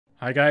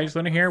Hi guys,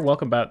 Lunar here,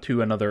 welcome back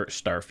to another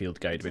Starfield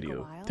guide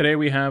video. Today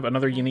we have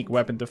another unique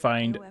weapon to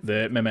find,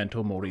 the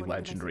Memento Mori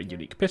Legendary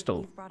Unique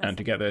Pistol. And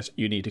to get this,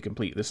 you need to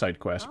complete the side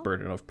quest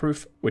Burden of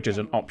Proof, which is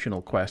an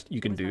optional quest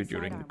you can do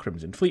during the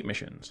Crimson Fleet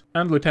missions.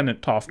 And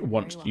Lieutenant Toft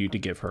wants you to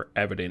give her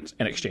evidence.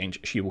 In exchange,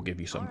 she will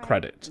give you some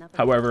credits.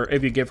 However,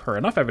 if you give her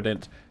enough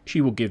evidence, she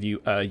will give you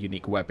a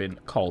unique weapon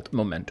called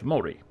Memento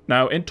Mori.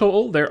 Now, in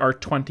total, there are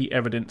 20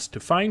 evidence to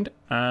find,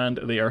 and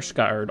they are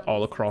scattered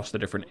all across the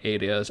different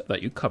areas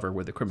that you cover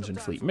with the Crimson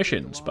Fleet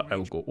missions, but I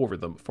will go over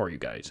them for you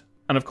guys.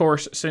 And of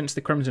course, since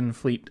the Crimson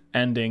Fleet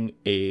ending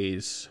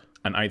is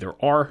an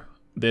either-or,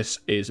 this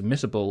is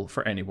missable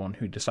for anyone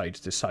who decides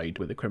to side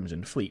with the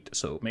Crimson Fleet,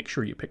 so make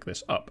sure you pick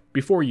this up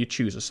before you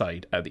choose a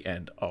side at the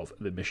end of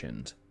the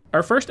missions.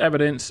 Our first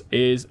evidence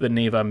is the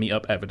Naeva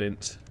Meetup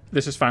Evidence.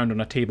 This is found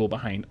on a table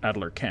behind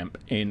Adler Camp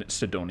in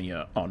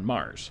Sidonia on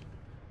Mars.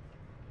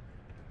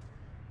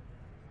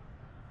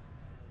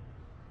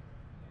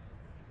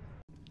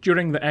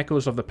 During the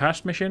Echoes of the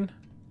Past mission,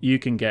 you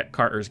can get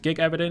Carter's Gig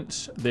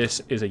Evidence. This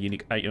is a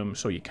unique item,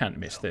 so you can't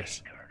miss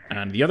this.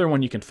 And the other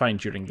one you can find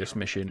during this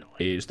mission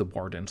is the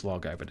Warden's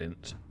Log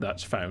Evidence.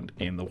 That's found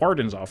in the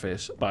Warden's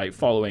office by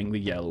following the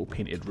yellow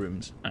painted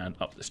rooms and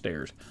up the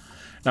stairs.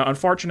 Now,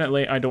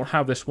 unfortunately, I don't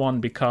have this one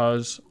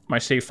because my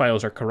save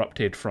files are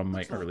corrupted from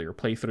my earlier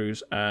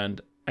playthroughs, and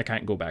I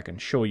can't go back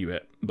and show you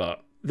it,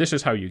 but this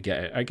is how you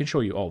get it. I can show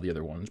you all the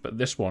other ones, but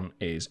this one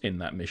is in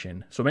that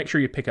mission. So make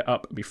sure you pick it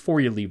up before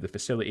you leave the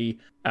facility,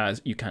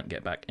 as you can't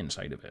get back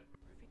inside of it.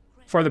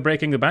 For the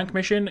Breaking the Bank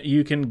mission,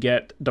 you can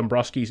get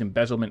Dumbrosky's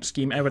Embezzlement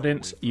Scheme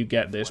Evidence. You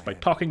get this by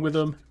talking with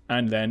him,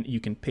 and then you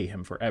can pay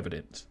him for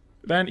evidence.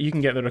 Then you can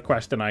get the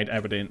Request Denied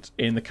Evidence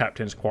in the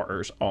Captain's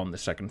Quarters on the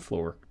second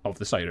floor of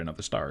the Siren of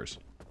the Stars.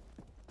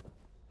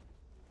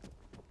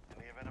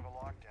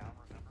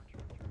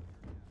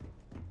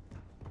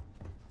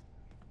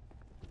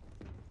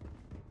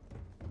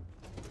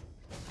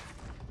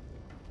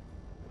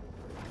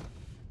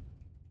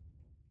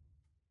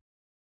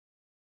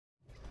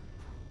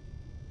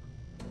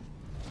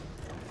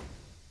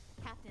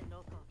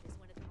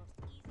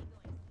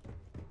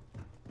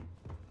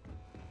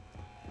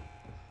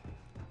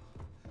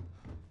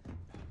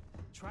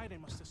 They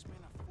must have spent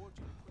a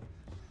fortune.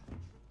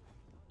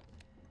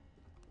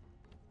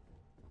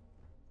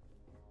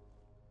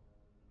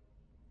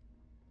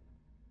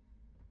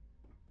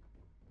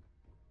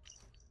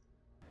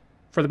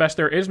 For the Best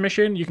There Is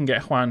mission, you can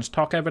get Huan's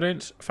Talk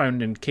Evidence,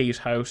 found in Kay's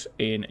house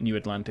in New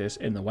Atlantis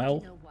in the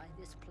well.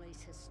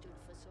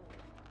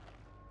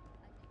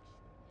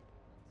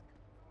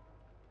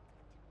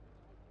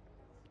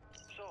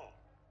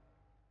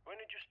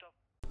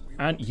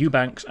 And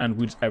Eubanks and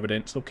Wood's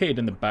evidence located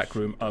in the back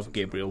room of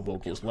Gabriel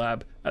Vogel's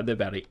lab at the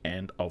very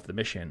end of the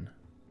mission.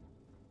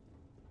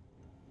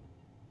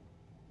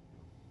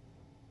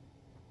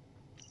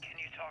 Can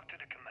you talk to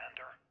the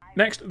commander?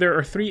 Next, there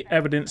are 3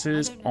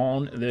 evidences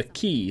on the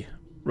key.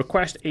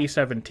 Request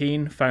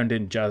A17, found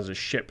in Jazz's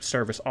ship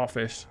service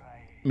office.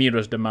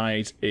 Mira's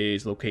Demise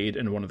is located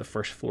in one of the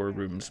first floor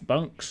room's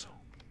bunks.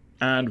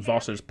 And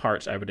Voss's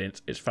parts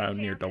evidence is found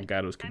near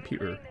Delgado's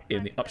computer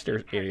in the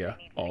upstairs area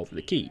of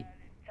the key.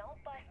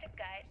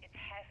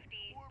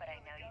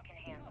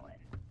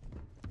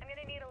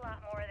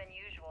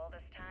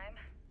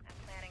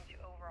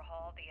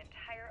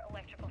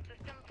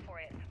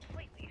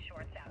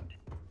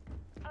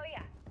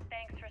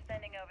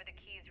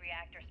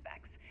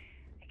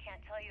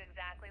 Tell you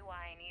exactly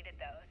why I needed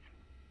those.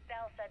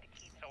 Dell said to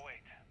keep it. So wait,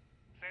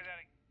 say that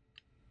again.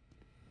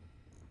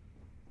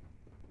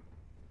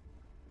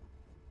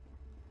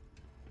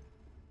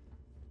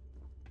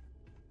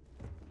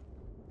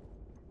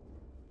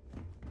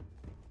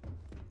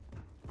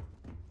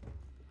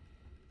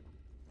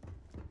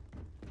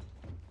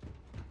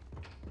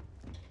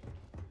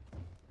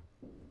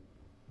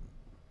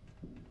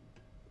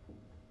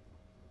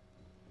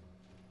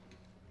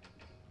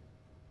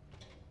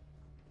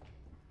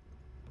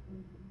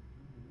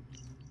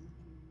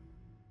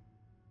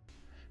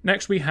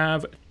 Next we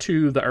have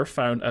 2 that are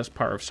found as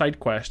part of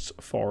side quests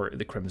for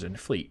the Crimson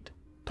Fleet.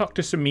 Talk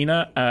to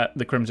Samina at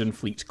the Crimson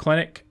Fleet's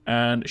clinic,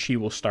 and she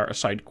will start a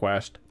side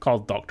quest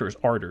called Doctor's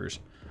Orders.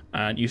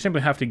 And you simply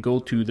have to go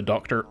to the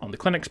doctor on the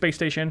clinic space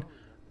station,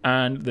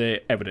 and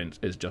the evidence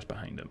is just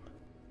behind him.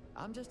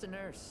 I'm just a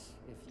nurse.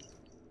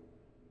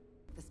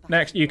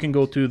 Next, you can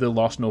go to the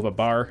Lost Nova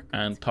bar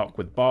and talk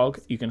with Bog.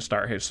 You can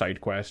start his side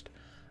quest,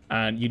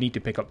 and you need to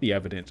pick up the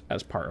evidence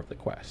as part of the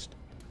quest.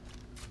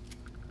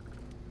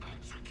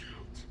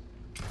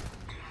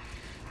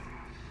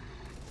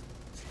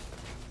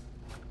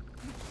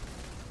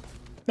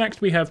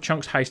 Next, we have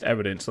Chunk's Heist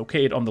Evidence,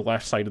 located on the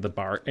left side of the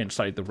bar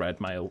inside the Red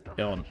Mile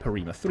on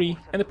Parima 3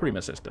 in the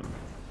Parima system.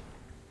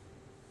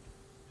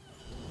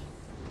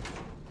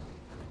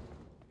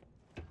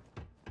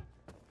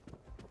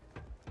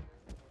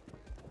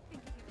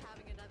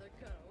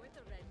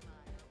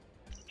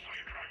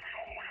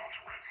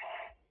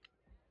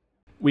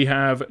 We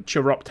have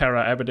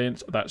Chiroptera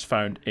Evidence, that's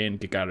found in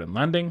Gagarin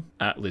Landing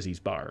at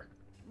Lizzie's bar.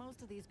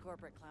 Most of these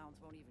corporate clowns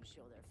won't even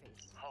show their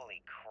faces.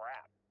 Holy crap.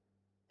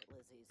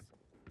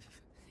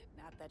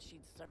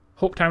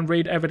 HopeTown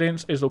raid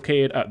evidence is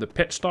located at the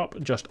pit stop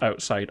just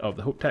outside of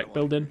the HopeTech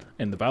building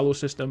in the Valo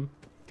system.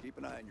 Keep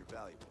an eye on your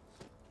valuables.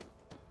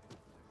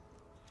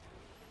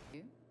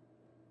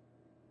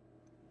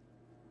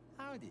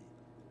 Howdy.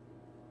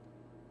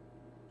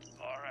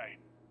 Alright,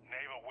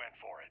 Naeva went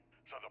for it.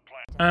 So the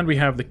plan. And we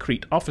have the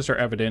Kreet officer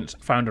evidence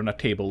found on a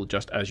table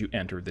just as you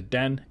enter the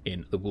den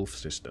in the Wolf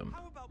system.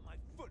 How about my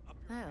foot up?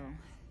 Oh,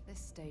 this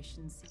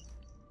station's...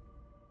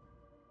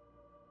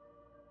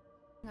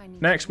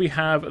 Next we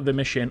have the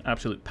mission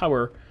Absolute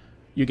Power.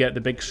 You get the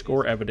big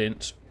score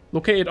evidence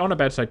located on a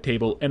bedside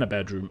table in a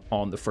bedroom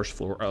on the first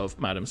floor of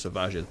Madame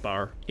Sauvage's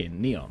bar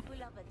in Neon.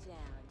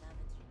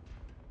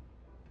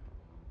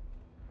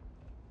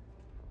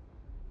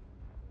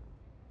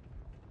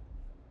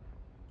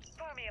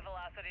 Pour me a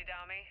velocity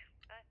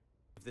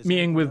dummy.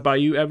 Meeting with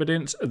Bayu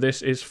evidence,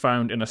 this is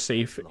found in a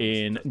safe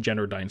in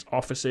Gennadyne's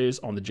offices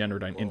on the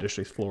Gennadyne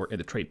Industries floor in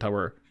the trade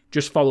tower.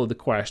 Just follow the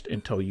quest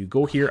until you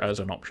go here as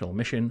an optional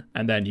mission,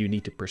 and then you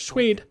need to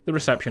persuade the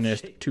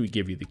receptionist to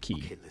give you the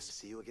key. Okay, let's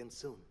see you again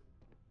soon.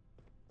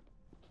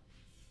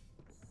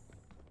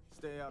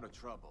 Stay out of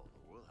trouble,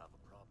 or we'll have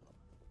a problem.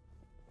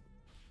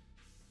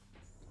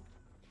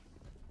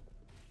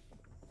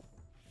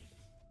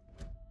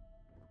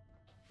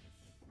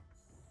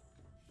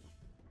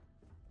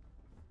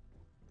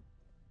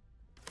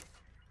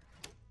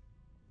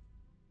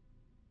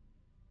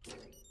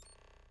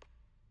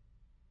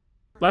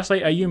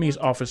 Lastly, Ayumi's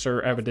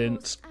officer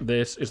evidence.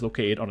 This is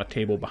located on a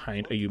table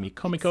behind Ayumi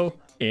Komiko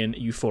in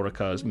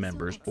Euphorica's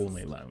members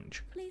only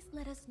lounge. Please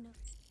let us know.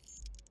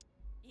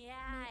 Yeah,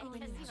 I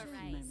guess you're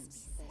right.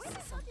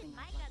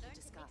 My other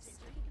discuss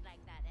like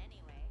that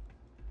anyway.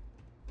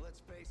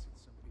 Let's face it,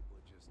 some people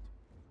are just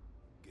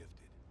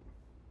gifted.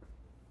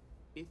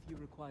 If you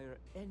require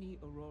any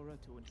Aurora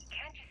to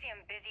Can't you see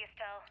I'm busy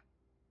still?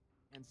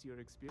 enhance your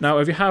experience... Now,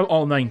 if you have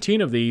all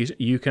 19 of these,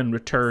 you can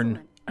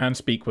return and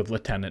speak with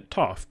Lieutenant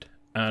Toft.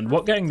 And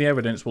what getting the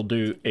evidence will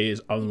do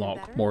is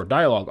unlock more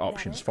dialogue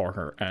options for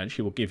her, and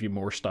she will give you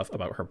more stuff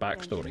about her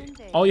backstory.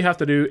 All you have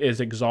to do is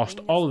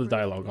exhaust all of the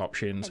dialogue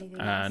options,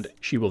 and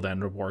she will then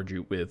reward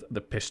you with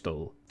the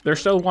pistol. There's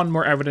still one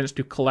more evidence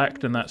to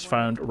collect, and that's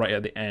found right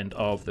at the end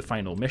of the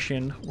final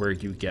mission, where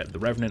you get the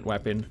Revenant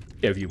weapon,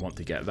 if you want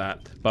to get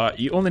that. But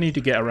you only need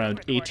to get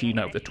around 18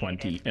 out of the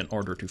 20 in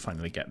order to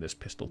finally get this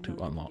pistol to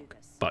unlock.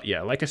 But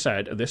yeah, like I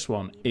said, this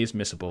one is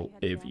missable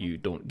if you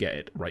don't get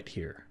it right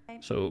here.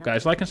 So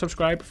guys, like and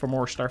subscribe for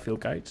more Starfield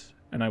guides,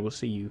 and I will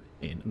see you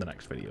in the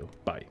next video.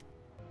 Bye.